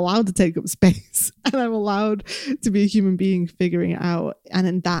allowed to take up space, and I'm allowed to be a human being figuring it out.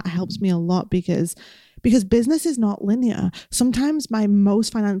 And that helps me a lot because because business is not linear. Sometimes my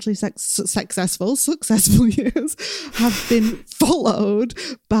most financially successful years have been followed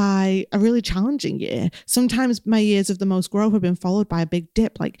by a really challenging year. Sometimes my years of the most growth have been followed by a big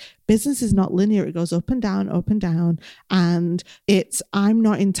dip. Like, business is not linear. It goes up and down. And I'm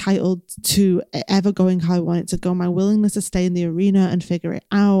not entitled to ever going how I want it to go. My willingness to stay in the arena and figure it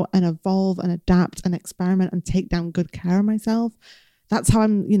out and evolve and adapt and experiment and take down good care of myself. That's how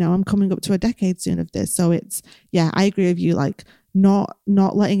I'm coming up to a decade soon of this. So I agree with you, like not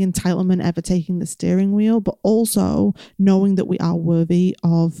letting entitlement ever taking the steering wheel, but also knowing that we are worthy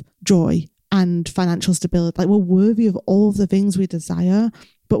of joy and financial stability. Like, we're worthy of all of the things we desire,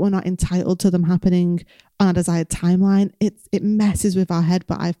 but we're not entitled to them happening on a desired timeline. It messes with our head,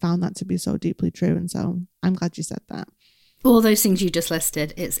 but I found that to be so deeply true. And so I'm glad you said that. All those things you just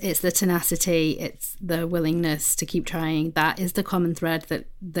listed, it's the tenacity, it's the willingness to keep trying. That is the common thread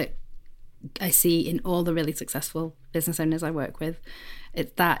that I see in all the really successful business owners I work with.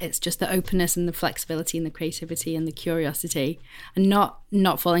 It's just the openness and the flexibility and the creativity and the curiosity, and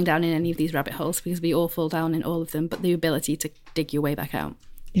not falling down in any of these rabbit holes, because we all fall down in all of them, but the ability to dig your way back out.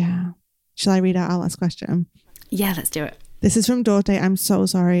 Yeah. Shall I read out our last question? Yeah, let's do it. This is from Dorte. I'm so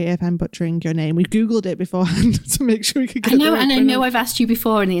sorry if I'm butchering your name. We Googled it beforehand to make sure we could get it right. And I know I've asked you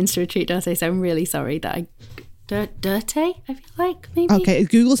before in the Insta Retreat, Dorte, so I'm really sorry that I... Dirte, I feel like, maybe? Okay,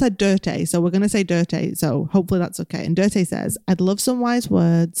 Google said Dirte, so we're going to say Dirte, so hopefully that's okay. And Dirte says, I'd love some wise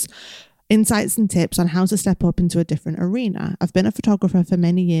words, insights and tips on how to step up into a different arena. I've been a photographer for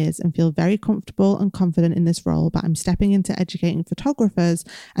many years and feel very comfortable and confident in this role, but I'm stepping into educating photographers,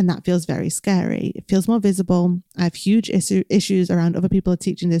 and that feels very scary. It feels more visible. I have huge issues around other people are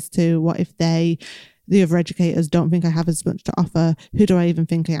teaching this to. What if the other educators don't think I have as much to offer? Who do I even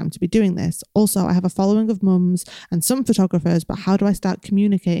think I am to be doing this? Also, I have a following of mums and some photographers, but how do I start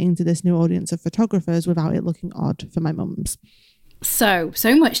communicating to this new audience of photographers without it looking odd for my mums? So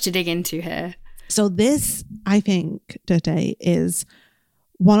much to dig into here. So this, I think, Dirte, is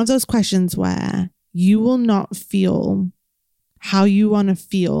one of those questions where you will not feel how you want to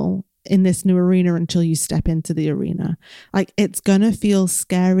feel in this new arena until you step into the arena. Like, it's going to feel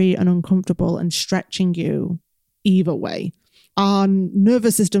scary and uncomfortable and stretching you either way. Our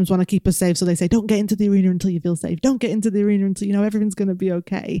nervous systems want to keep us safe, so they say, don't get into the arena until you feel safe. Don't get into the arena until you know everything's going to be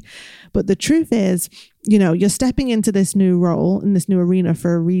okay. But the truth is, you're stepping into this new role in this new arena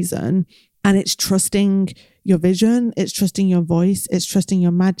for a reason, and it's trusting your vision, it's trusting your voice, it's trusting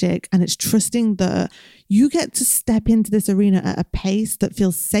your magic, and it's trusting that you get to step into this arena at a pace that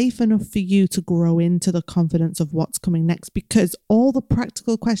feels safe enough for you to grow into the confidence of what's coming next, because all the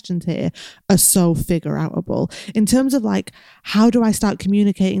practical questions here are so figure outable. In terms of like, how do I start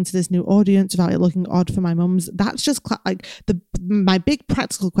communicating to this new audience without it looking odd for my mums? That's just my big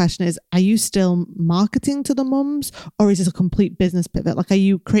practical question is, are you still marketing to the mums, or is this a complete business pivot? Like, are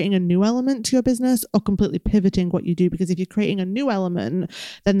you creating a new element to your business or completely pivoting what you do? Because if you're creating a new element,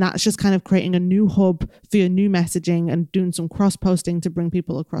 then that's just kind of creating a new hub for your new messaging and doing some cross posting to bring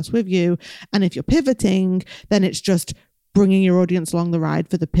people across with you. And if you're pivoting, then it's just bringing your audience along the ride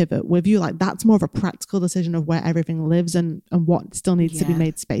for the pivot with you. Like, that's more of a practical decision of where everything lives and what still needs to be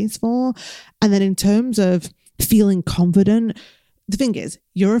made space for. And then in terms of feeling confident, the thing is,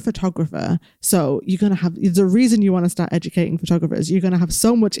 you're a photographer, so there's a reason you want to start educating photographers. You're going to have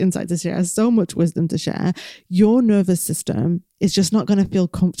so much insight to share, so much wisdom to share. Your nervous system is just not going to feel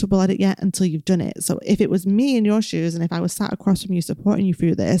comfortable at it yet until you've done it. So if it was me in your shoes, and if I was sat across from you supporting you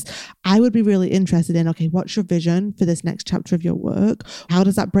through this, I would be really interested in, okay, what's your vision for this next chapter of your work? How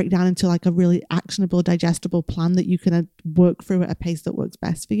does that break down into like a really actionable, digestible plan that you can work through at a pace that works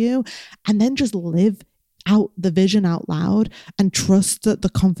best for you? And then just live out the vision out loud and trust that the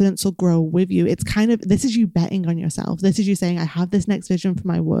confidence will grow with you. It's kind of, this is you betting on yourself. This is you saying, I have this next vision for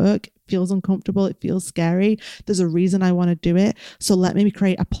my work. It feels uncomfortable. It feels scary. There's a reason I want to do it. So let me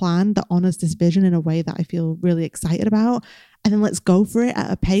create a plan that honors this vision in a way that I feel really excited about. And then let's go for it at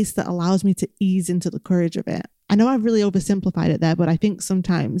a pace that allows me to ease into the courage of it. I know I've really oversimplified it there, but I think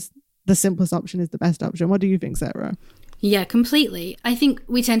sometimes the simplest option is the best option. What do you think, Sarah? Yeah, completely. I think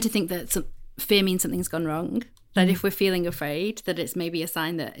we tend to think that fear means something's gone wrong, that if we're feeling afraid, that it's maybe a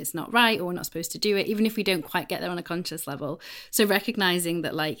sign that it's not right or we're not supposed to do it, even if we don't quite get there on a conscious level. So recognizing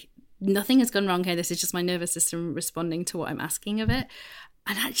that like nothing has gone wrong here, this is just my nervous system responding to what I'm asking of it.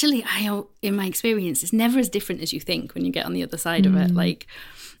 And actually, in my experience, it's never as different as you think when you get on the other side of it. Like,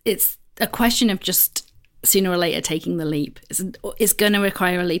 it's a question of just sooner or later taking the leap. It's going to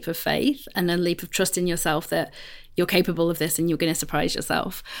require a leap of faith and a leap of trust in yourself that you're capable of this and you're going to surprise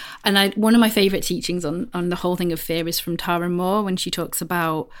yourself. And one of my favorite teachings on the whole thing of fear is from Tara Moore, when she talks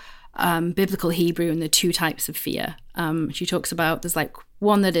about biblical Hebrew and the two types of fear. She talks about there's like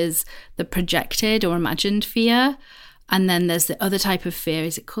one that is the projected or imagined fear. And then there's the other type of fear,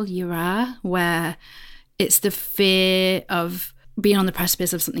 is it called yirah, where it's the fear of being on the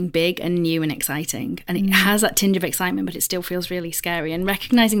precipice of something big and new and exciting. And it has that tinge of excitement, but it still feels really scary. And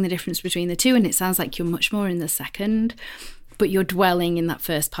recognizing the difference between the two, and it sounds like you're much more in the second, but you're dwelling in that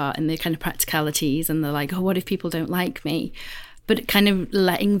first part and the kind of practicalities and the like, oh, what if people don't like me? But kind of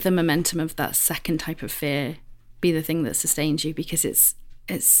letting the momentum of that second type of fear be the thing that sustains you, because it's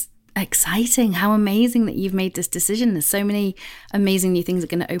exciting. How amazing that you've made this decision. There's so many amazing new things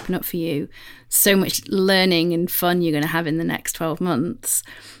that are going to open up for you. So much learning and fun you're going to have in the next 12 months.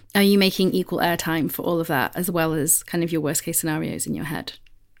 Are you making equal airtime for all of that, as well as kind of your worst case scenarios in your head?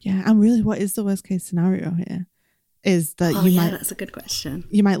 Yeah. And really, what is the worst case scenario here? Is that that's a good question.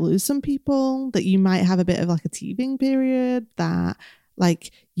 You might lose some people, that you might have a bit of like a teething period, that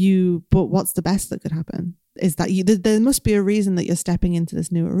but what's the best that could happen? Is that there must be a reason that you're stepping into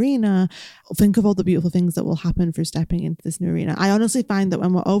this new arena. Think of all the beautiful things that will happen through stepping into this new arena. I honestly find that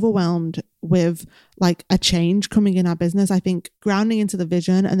when we're overwhelmed with like a change coming in our business, I think grounding into the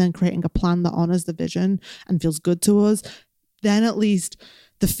vision and then creating a plan that honors the vision and feels good to us, then at least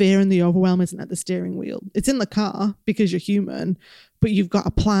the fear and the overwhelm isn't at the steering wheel. It's in the car because you're human, but you've got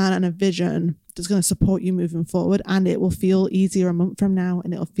a plan and a vision that's going to support you moving forward, and it will feel easier a month from now,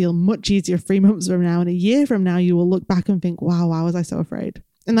 and it'll feel much easier 3 months from now, and a year from now you will look back and think, wow, why was I so afraid?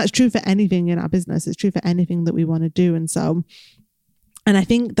 And that's true for anything in our business. It's true for anything that we want to do. And I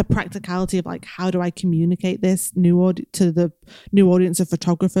think the practicality of like, how do I communicate this to the new audience of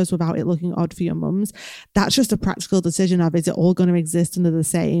photographers without it looking odd for your mums? That's just a practical decision of, is it all going to exist under the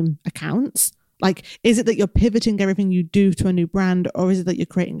same accounts? Like, is it that you're pivoting everything you do to a new brand, or is it that you're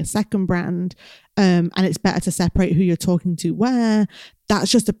creating a second brand? And it's better to separate who you're talking to where. That's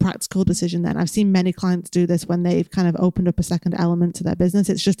just a practical decision then. I've seen many clients do this when they've kind of opened up a second element to their business.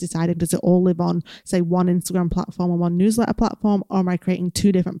 It's just deciding, does it all live on, say, one Instagram platform or one newsletter platform, or am I creating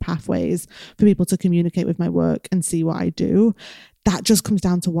two different pathways for people to communicate with my work and see what I do? That just comes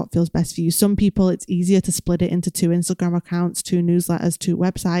down to what feels best for you. Some people, it's easier to split it into 2 Instagram accounts, 2 newsletters, 2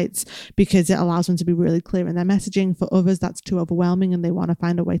 websites, because it allows them to be really clear in their messaging. For others, that's too overwhelming and they want to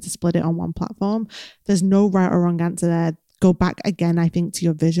find a way to split it on one platform. There's no right or wrong answer there. Go back again, I think, to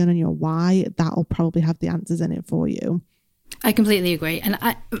your vision and your why. That'll probably have the answers in it for you. I completely agree. And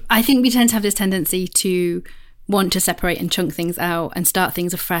I think we tend to have this tendency to want to separate and chunk things out and start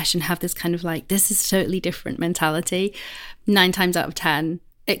things afresh and have this kind of like, this is totally different mentality. 9 times out of 10,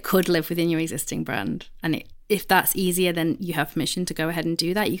 it could live within your existing brand. And if that's easier, then you have permission to go ahead and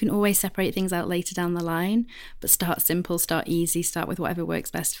do that. You can always separate things out later down the line, but start simple, start easy, start with whatever works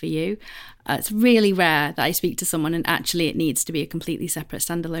best for you. It's really rare that I speak to someone and actually it needs to be a completely separate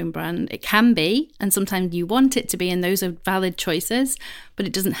standalone brand. It can be, and sometimes you want it to be, and those are valid choices, but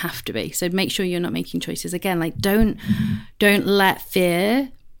it doesn't have to be. So make sure you're not making choices. Again, like don't let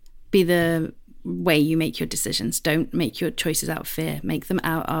fear be the way you make your decisions. Don't make your choices out of fear. Make them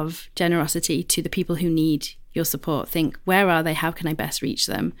out of generosity to the people who need your support. Think, where are they? How can I best reach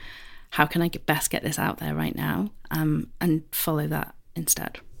them? How can I best get this out there right now? And follow that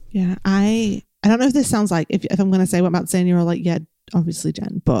instead. Yeah, I don't know if this sounds like, if I'm going to say what I'm about to say and you're like, yeah, obviously,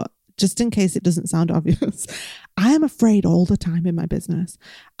 Jen, but just in case it doesn't sound obvious, I am afraid all the time in my business.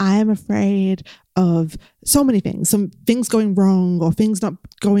 I am afraid of so many things, some things going wrong or things not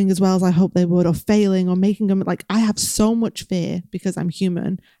going as well as I hope they would, or failing or making them, like, I have so much fear because I'm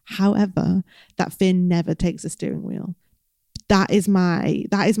human. However, that fear never takes a steering wheel. That is my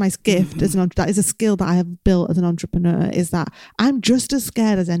gift that is a skill that I have built as an entrepreneur, is that I'm just as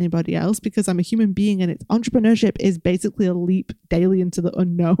scared as anybody else because I'm a human being, and entrepreneurship is basically a leap daily into the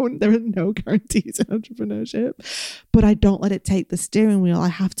unknown. There are no guarantees in entrepreneurship, but I don't let it take the steering wheel. I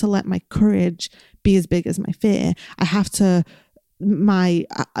have to let my courage be as big as my fear. I have to,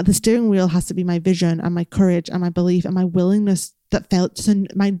 the steering wheel has to be my vision and my courage and my belief and my willingness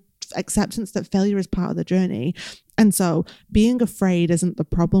my acceptance that failure is part of the journey. And so being afraid isn't the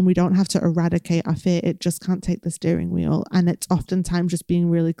problem. We don't have to eradicate our fear. It just can't take the steering wheel. And it's oftentimes just being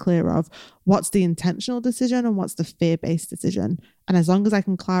really clear of what's the intentional decision and what's the fear-based decision. And as long as I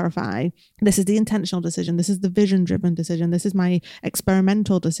can clarify, this is the intentional decision, this is the vision-driven decision, this is my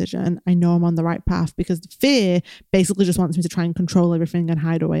experimental decision, I know I'm on the right path, because the fear basically just wants me to try and control everything and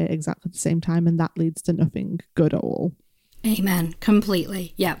hide away at exactly the same time. And that leads to nothing good at all. Amen.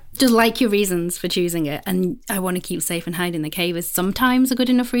 Completely. Yeah. Just like your reasons for choosing it. And I want to keep safe and hide in the cave is sometimes a good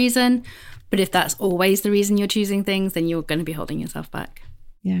enough reason. But if that's always the reason you're choosing things, then you're going to be holding yourself back.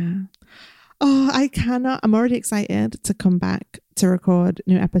 Yeah. Oh, I'm already excited to come back to record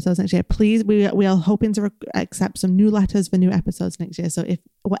new episodes next year. Please, we are hoping to accept some new letters for new episodes next year. So if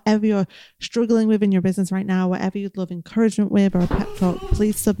whatever you're struggling with in your business right now, whatever you'd love encouragement with or a pep talk,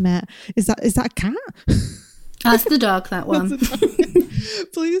 please submit. Is that a cat? That's the dog, that one.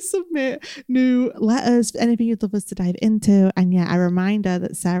 Please submit new letters, anything you'd love us to dive into. And yeah, a reminder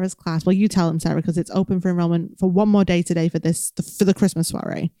that Sarah's class, well, you tell them, Sarah, because it's open for enrollment for one more day today for the Christmas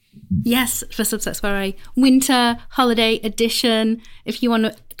soiree. Yes, for Substack Soiree. Winter holiday edition. If you want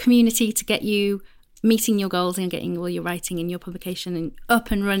a community to get you meeting your goals and getting all your writing and your publication and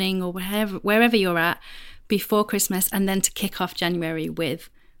up and running or wherever you're at before Christmas, and then to kick off January with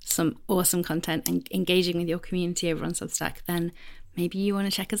some awesome content and engaging with your community over on Substack, then maybe you want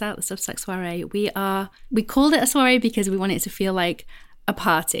to check us out, the Substack Soiree. We called it a soiree because we want it to feel like a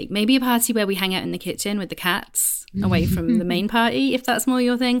party. Maybe a party where we hang out in the kitchen with the cats away from the main party, if that's more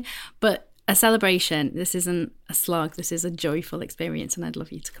your thing. But a celebration. This isn't a slog. This is a joyful experience, and I'd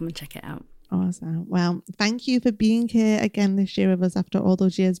love you to come and check it out. Awesome. Well, thank you for being here again this year with us after all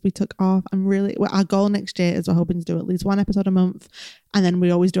those years we took off. Our goal next year is we're hoping to do at least one episode a month. And then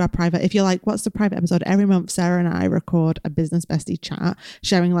we always do our private. If you're like, what's the private episode? Every month, Sarah and I record a business bestie chat,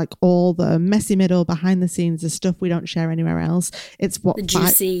 sharing like all the messy middle, behind the scenes, the stuff we don't share anywhere else. It's what the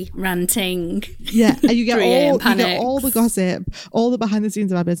juicy ranting. Yeah, and you get all the gossip, all the behind the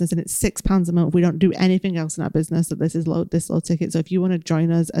scenes of our business, and it's £6 a month. We don't do anything else in our business. So this is low ticket. So if you want to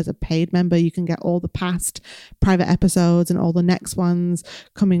join us as a paid member, you can get all the past private episodes and all the next ones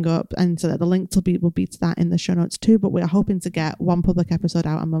coming up. And so that the link will be to that in the show notes too. But we're hoping to get one public episode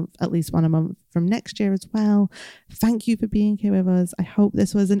out a month, at least one a month from next year as well. Thank you for being here with us. I hope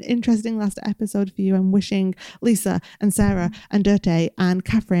this was an interesting last episode for you. I'm wishing Lisa and Sarah and Dirte and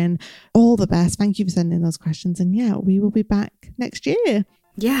Catherine all the best. Thank you for sending in those questions. And yeah, we will be back next year.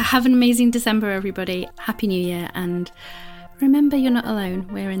 Yeah, have an amazing December, everybody. Happy New Year. And remember, you're not alone.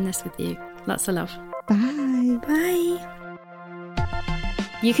 We're in this with you. Lots of love. Bye. Bye.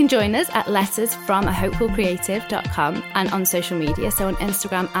 You can join us at lettersfromahopefulcreative.com and on social media. So on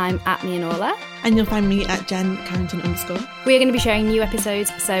Instagram, I'm @Mianola. And you'll find me at Jen Carrington _ We're going to be sharing new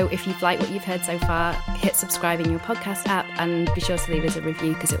episodes. So if you've liked what you've heard so far, hit subscribe in your podcast app and be sure to leave us a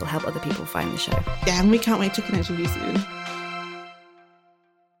review because it will help other people find the show. Yeah, and we can't wait to connect with you soon.